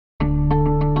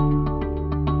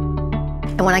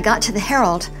And when I got to the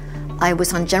Herald, I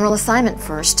was on general assignment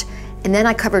first, and then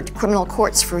I covered criminal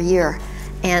courts for a year.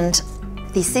 And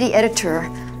the city editor,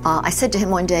 I said to him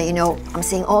one day, you know, I'm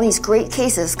seeing all these great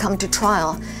cases come to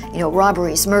trial, you know,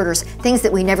 robberies, murders, things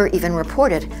that we never even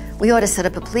reported. We ought to set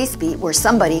up a police beat where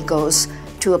somebody goes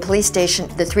to a police station,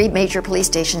 the 3 major police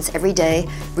stations every day,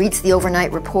 reads the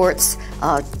overnight reports,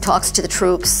 talks to the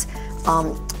troops,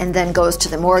 and then goes to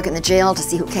the morgue and the jail to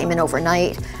see who came in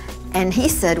overnight. And he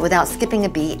said, without skipping a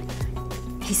beat,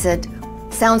 he said,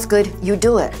 sounds good, you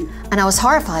do it. And I was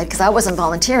horrified because I wasn't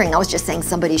volunteering, I was just saying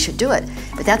somebody should do it.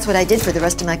 But that's what I did for the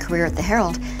rest of my career at the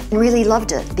Herald, and really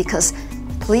loved it, because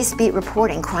police beat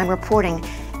reporting, crime reporting,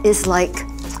 is like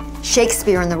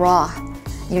Shakespeare in the raw.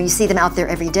 You know, you see them out there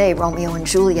every day, Romeo and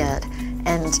Juliet,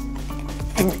 and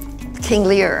King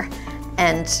Lear,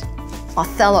 and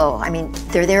Othello. I mean,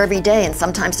 they're there every day, and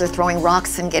sometimes they're throwing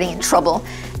rocks and getting in trouble,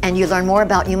 and you learn more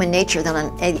about human nature than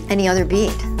on any other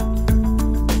beat.